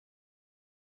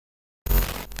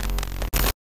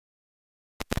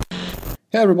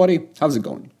Hey everybody, how's it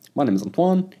going? My name is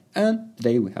Antoine, and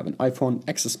today we have an iPhone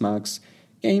XS Max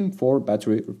game for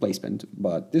battery replacement.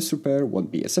 But this repair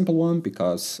won't be a simple one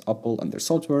because Apple and their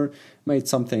software made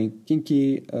something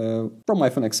kinky from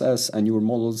iPhone XS and newer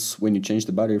models. When you change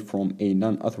the battery from a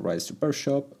non-authorized repair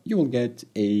shop, you will get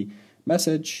a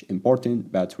message,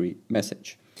 important battery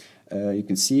message. You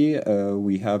can see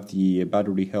we have the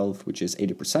battery health, which is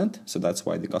 80%, so that's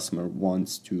why the customer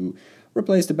wants to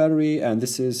replace the battery. And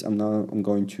this is, I'm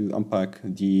going to unpack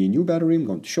the new battery. I'm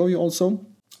going to show you also.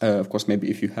 Of course, maybe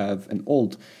if you have an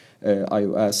old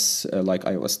iOS, like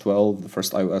iOS 12, the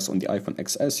first iOS on the iPhone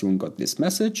XS, you won't get this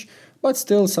message, but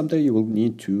still someday you will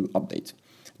need to update.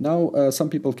 Now, some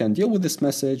people can deal with this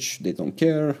message, they don't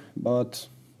care, but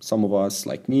some of us,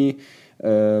 like me,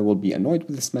 will be annoyed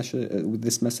with this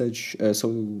message.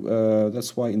 So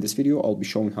that's why in this video I'll be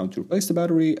showing how to replace the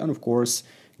battery and of course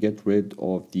get rid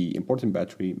of the important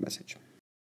battery message.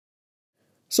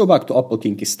 So back to Apple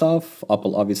kinky stuff.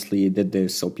 Apple obviously did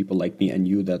this so people like me and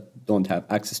you that don't have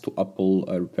access to Apple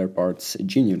repair parts,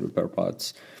 genuine repair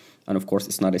parts. And of course,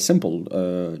 it's not a simple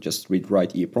just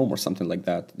read-write EEPROM or something like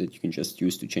that you can just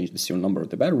use to change the serial number of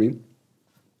the battery,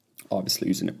 obviously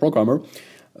using a programmer.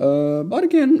 But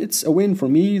again, it's a win for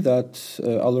me that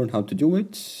I learned how to do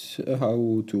it,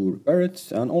 how to repair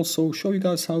it, and also show you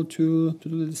guys how to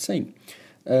do the same.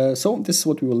 So this is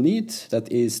what we will need.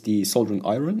 That is the soldering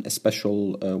iron, a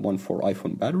special one for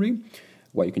iPhone battery,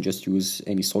 where you can just use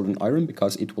any soldering iron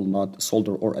because it will not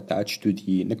solder or attach to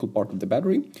the nickel part of the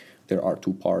battery. There are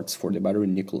two parts for the battery,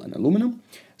 nickel and aluminum.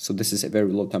 So this is a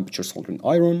very low temperature soldering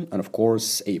iron, and of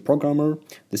course a programmer.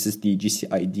 This is the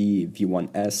GCID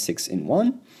V1S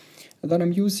 6-in-1 that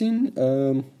I'm using.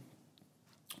 Of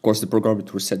course the programmer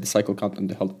to reset the cycle count and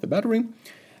the health of the battery.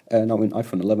 Now in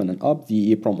iPhone 11 and up,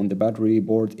 the EEPROM on the battery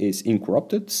board is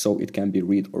incorrupted, so it can be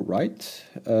read or write.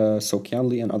 So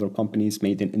Canly and other companies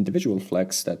made an individual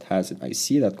flex that has an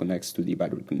IC that connects to the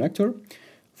battery connector,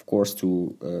 of course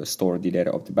to store the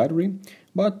data of the battery,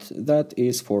 but that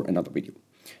is for another video.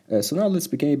 So now let's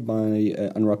begin by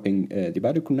unwrapping the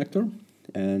battery connector,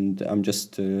 and I'm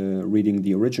just reading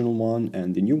the original one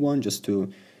and the new one just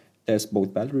to test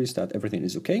both batteries that everything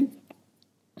is okay.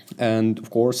 And of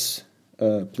course,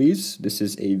 please, this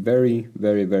is a very,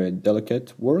 very, very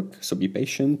delicate work, so be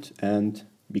patient and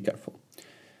be careful.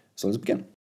 So let's begin.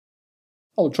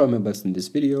 I'll try my best in this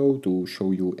video to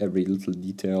show you every little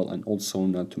detail and also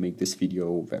not to make this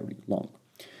video very long.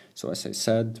 So as I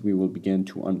said, we will begin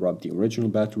to unwrap the original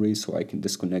battery so I can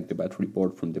disconnect the battery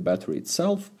board from the battery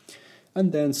itself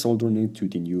and then soldering it to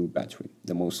the new battery.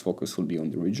 The most focus will be on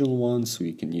the original one, so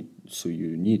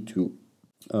you need to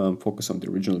focus on the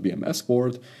original BMS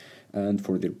board. And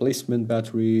for the replacement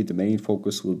battery, the main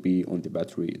focus will be on the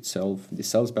battery itself, the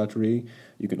cells battery.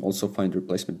 You can also find the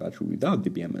replacement battery without the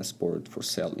BMS board for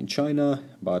sale in China,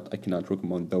 but I cannot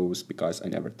recommend those because I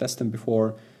never tested them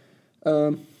before.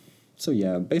 So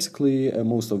yeah, basically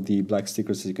most of the black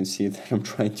stickers, as you can see, that I'm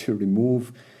trying to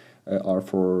remove are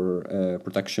for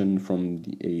protection from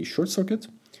a short circuit.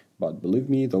 But believe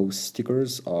me, those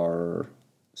stickers are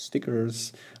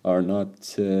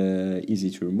not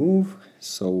easy to remove,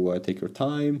 so take your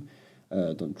time,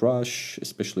 don't rush,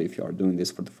 especially if you are doing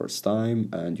this for the first time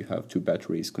and you have two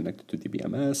batteries connected to the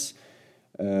BMS,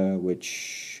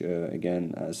 which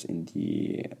again, as in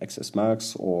the XS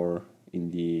Max or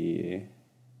in the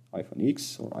iPhone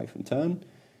X or iPhone 10,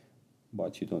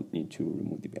 but you don't need to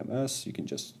remove the BMS, you can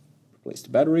just replace the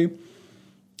battery.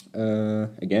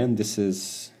 Again, this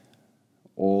is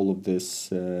all of this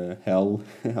hell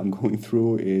I'm going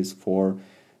through is for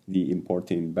the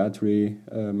important battery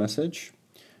message.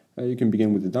 You can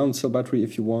begin with the down cell battery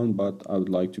if you want, but I would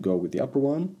like to go with the upper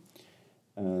one.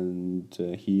 And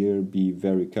here be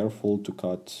very careful to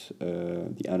cut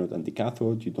the anode and the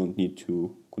cathode. You don't need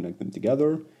to connect them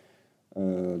together.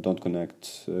 Don't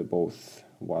connect both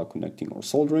while connecting or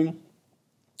soldering.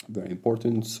 Very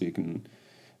important, so you can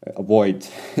avoid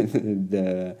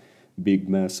the big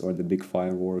mess or the big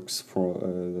fireworks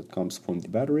that comes from the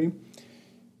battery,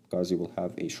 because you will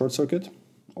have a short circuit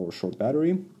or short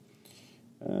battery.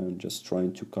 And just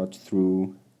trying to cut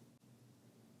through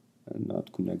and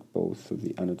not connect both of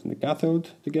the anode and the cathode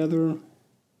together.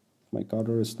 My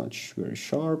cutter is not very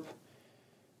sharp,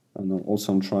 and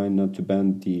also I'm trying not to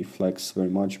bend the flex very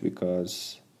much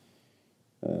because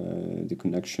the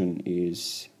connection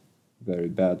is very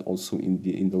bad also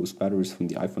in those batteries from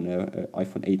the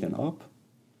iPhone 8 and up.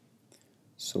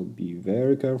 So be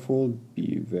very careful,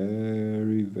 be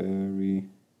very, very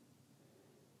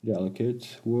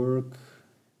delicate work,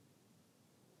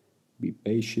 be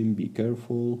patient, be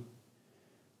careful.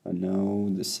 And now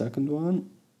the second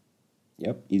one,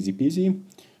 Yep, easy peasy.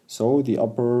 So the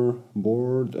upper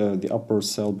board, the upper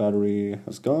cell battery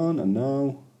has gone, and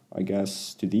now I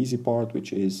guess to the easy part,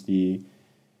 which is the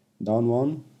down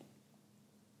one.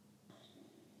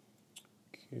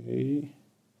 Okay.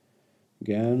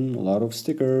 Again, a lot of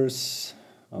stickers.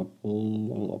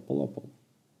 Apple.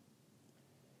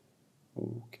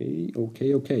 Okay.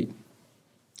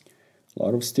 A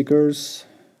lot of stickers,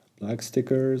 black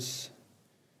stickers.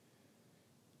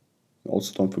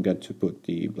 Also, don't forget to put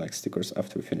the black stickers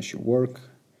after you finish your work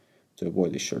to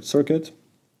avoid a short circuit.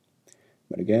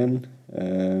 But again,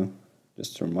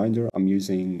 just a reminder, I'm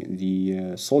using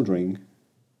the soldering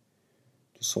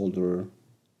to solder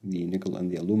the nickel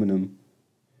and the aluminum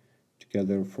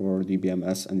together for the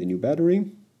BMS and the new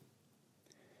battery.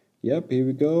 Yep, here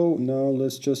we go. Now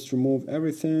let's just remove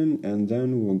everything, and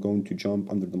then we're going to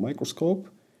jump under the microscope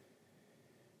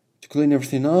to clean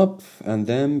everything up, and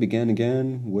then begin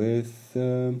again with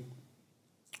the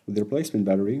replacement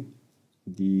battery,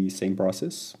 the same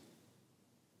process.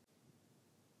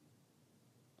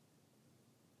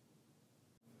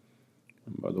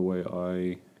 And by the way,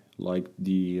 I like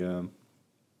the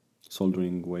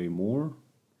soldering way more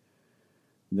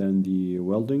than the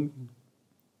welding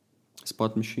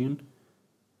spot machine.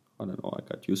 I don't know, I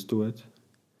got used to it.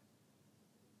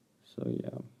 So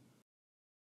yeah.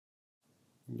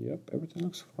 Yep, everything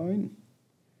looks fine.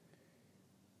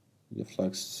 The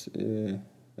flex, I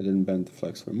didn't bend the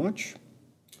flex very much.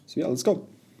 So yeah, let's go.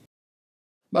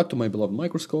 Back to my beloved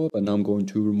microscope, and now I'm going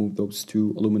to remove those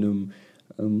two aluminum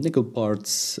nickel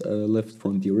parts left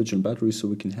from the original battery, so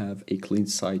we can have a clean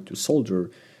side to solder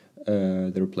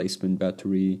the replacement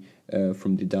battery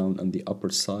from the down and the upper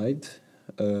side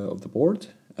of the board,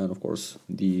 and of course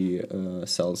the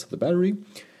cells of the battery.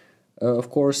 Of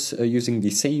course, using the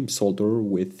same solder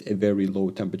with a very low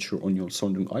temperature on your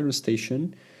soldering iron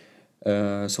station.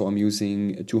 So I'm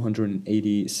using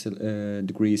 280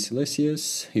 degrees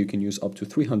Celsius. You can use up to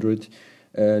 300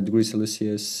 degrees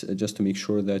Celsius just to make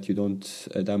sure that you don't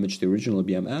damage the original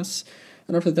BMS.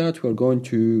 And after that, we're going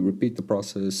to repeat the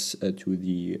process to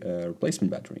the replacement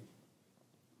battery.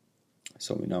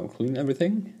 So we now clean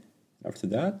everything. After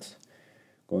that,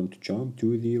 going to jump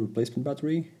to the replacement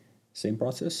battery. Same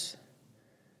process,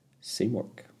 same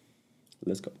work.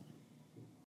 Let's go.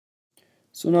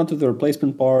 So now to the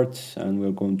replacement part, and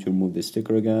we're going to remove the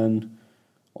sticker again.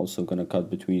 Also gonna cut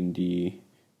between the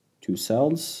two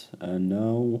cells, and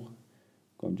now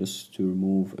going just to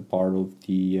remove a part of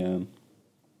the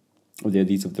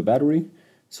adhesive of the battery,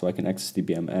 so I can access the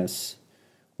BMS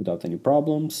without any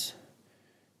problems.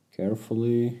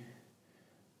 Carefully.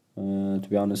 To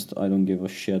be honest, I don't give a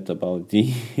shit about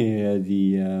the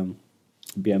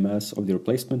BMS of the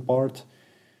replacement part,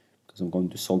 because I'm going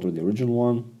to solder the original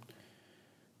one,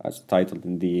 as titled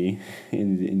in the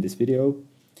in this video.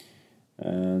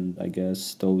 And I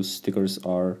guess those stickers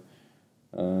are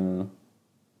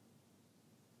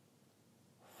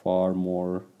far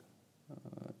more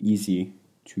easy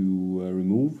to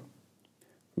remove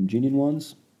from genuine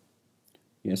ones.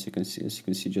 Yes, as you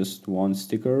can see, just one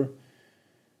sticker.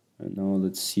 And now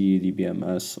let's see the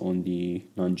BMS on the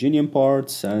non-genuine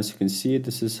parts. As you can see,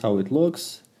 this is how it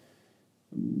looks.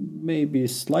 Maybe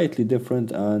slightly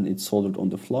different, and it's soldered on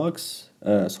the flux.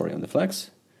 On the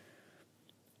flex.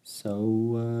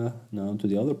 So now to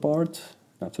the other part.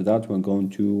 After that, we're going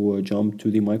to jump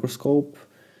to the microscope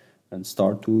and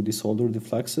start to desolder the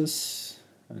flexes,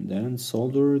 and then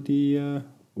solder the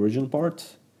original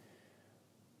part.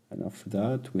 And after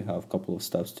that, we have a couple of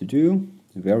steps to do,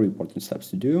 very important steps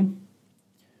to do.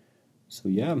 So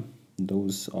yeah,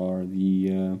 those are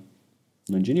the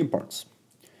non-genuine parts.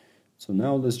 So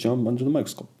now let's jump under the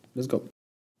microscope. Let's go.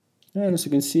 And as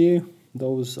you can see,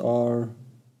 those are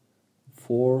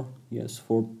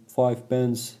 5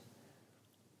 pins,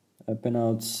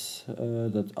 pinouts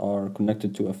that are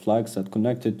connected to a flex that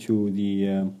connected to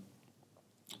the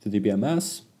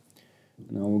BMS.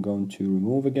 Now we're going to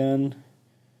remove again.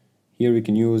 Here you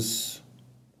can use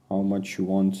how much you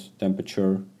want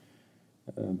temperature,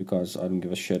 because I don't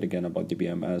give a shit again about the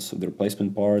BMS of the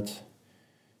replacement part.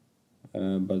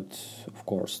 But of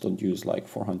course, don't use like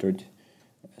 400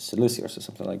 Celsius or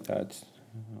something like that.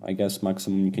 I guess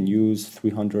maximum you can use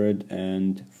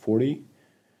 340.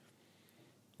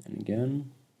 And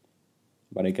again,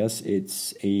 but I guess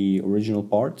it's a original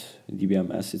part, the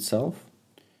BMS itself,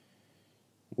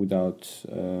 without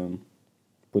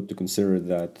put to consider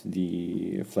that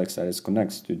the flex that is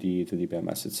connects to the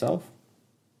BMS itself.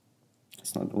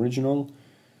 It's not original.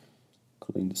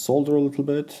 Clean the solder a little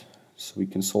bit, so we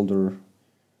can solder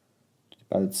the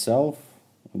pad itself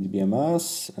on the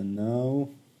BMS. And now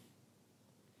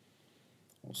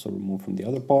Also remove from the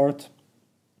other part,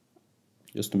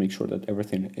 just to make sure that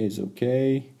everything is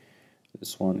okay.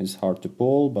 This one is hard to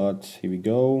pull, but here we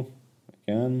go.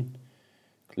 Again,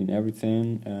 clean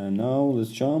everything, and now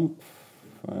let's jump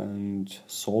and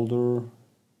solder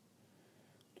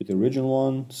to the original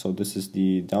one. So this is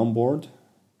the downboard,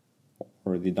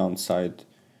 or the downside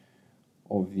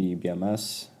of the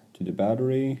BMS to the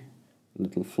battery.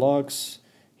 Little flux.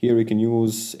 Here we can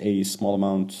use a small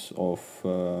amount of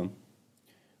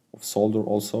solder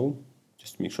also,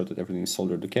 just to make sure that everything is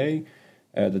soldered okay.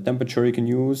 The temperature you can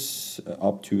use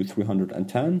up to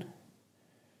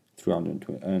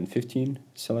 315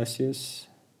 Celsius.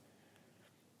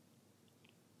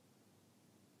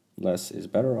 Less is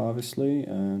better, obviously,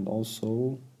 and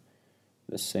also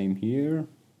the same here,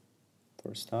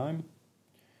 first time.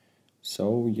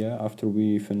 So yeah, after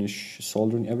we finish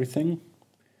soldering everything,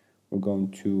 we're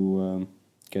going to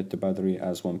get the battery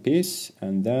as one piece,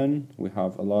 and then we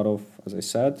have a lot of, as I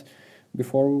said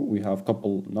before, we have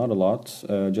not a lot,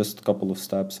 just a couple of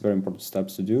steps, very important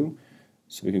steps to do,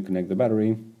 so we can connect the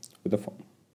battery with the phone.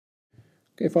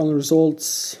 Okay, final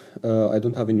results. I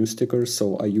don't have any new stickers,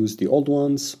 so I used the old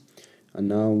ones, and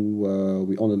now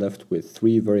we only left with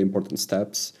 3 very important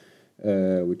steps,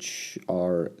 which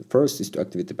are, first is to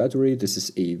activate the battery. This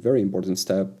is a very important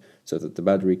step so that the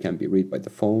battery can be read by the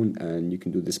phone, and you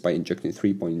can do this by injecting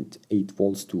 3.8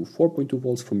 volts to 4.2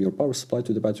 volts from your power supply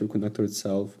to the battery connector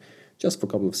itself, just for a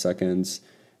couple of seconds.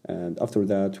 And after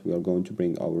that, we are going to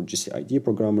bring our GCID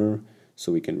programmer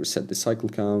so we can reset the cycle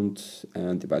count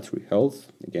and the battery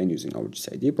health, again using our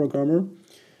GCID programmer.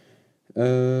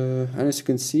 And as you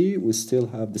can see, we still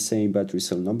have the same battery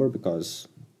cell number, because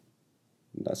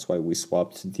that's why we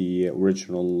swapped the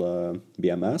original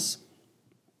BMS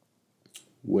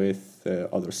with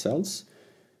other cells.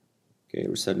 Okay,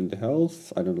 resetting the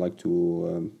health. I don't like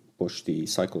to push the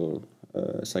cycle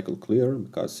clear,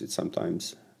 because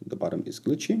sometimes the bottom is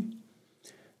glitchy.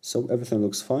 So everything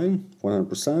looks fine,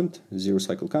 100%, 0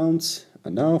 cycle counts.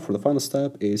 And now for the final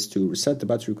step is to reset the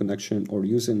battery connection, or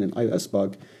using an iOS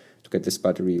bug to get this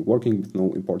battery working with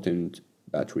no important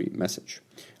battery message.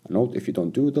 A note, if you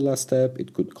don't do the last step,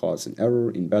 it could cause an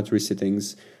error in battery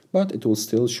settings, but it will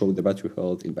still show the battery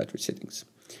health in battery settings.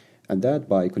 And that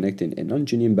by connecting a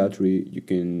non-genuine battery, you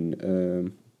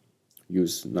can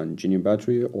use non-genuine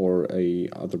battery or a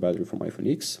other battery from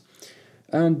iPhone X,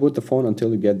 and boot the phone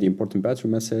until you get the important battery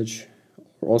message,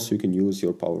 or also you can use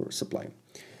your power supply.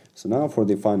 So now for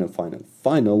the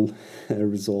final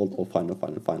result, or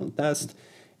final test,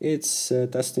 it's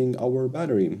testing our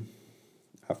battery.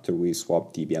 After we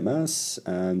swap the BMS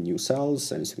and new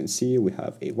cells, and as you can see, we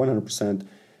have a 100%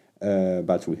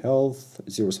 battery health,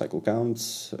 0 cycle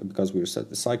counts, because we reset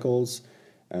the cycles,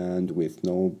 and with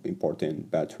no important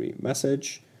battery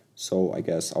message. So I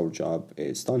guess our job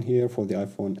is done here for the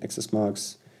iPhone XS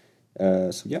Max.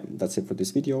 So yeah, that's it for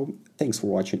this video. Thanks for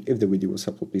watching. If the video was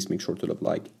helpful, please make sure to leave a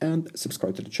like and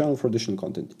subscribe to the channel for additional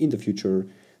content in the future.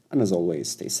 And as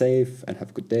always, stay safe and have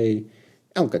a good day.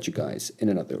 I'll catch you guys in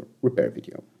another repair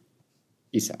video.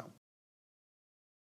 Peace out.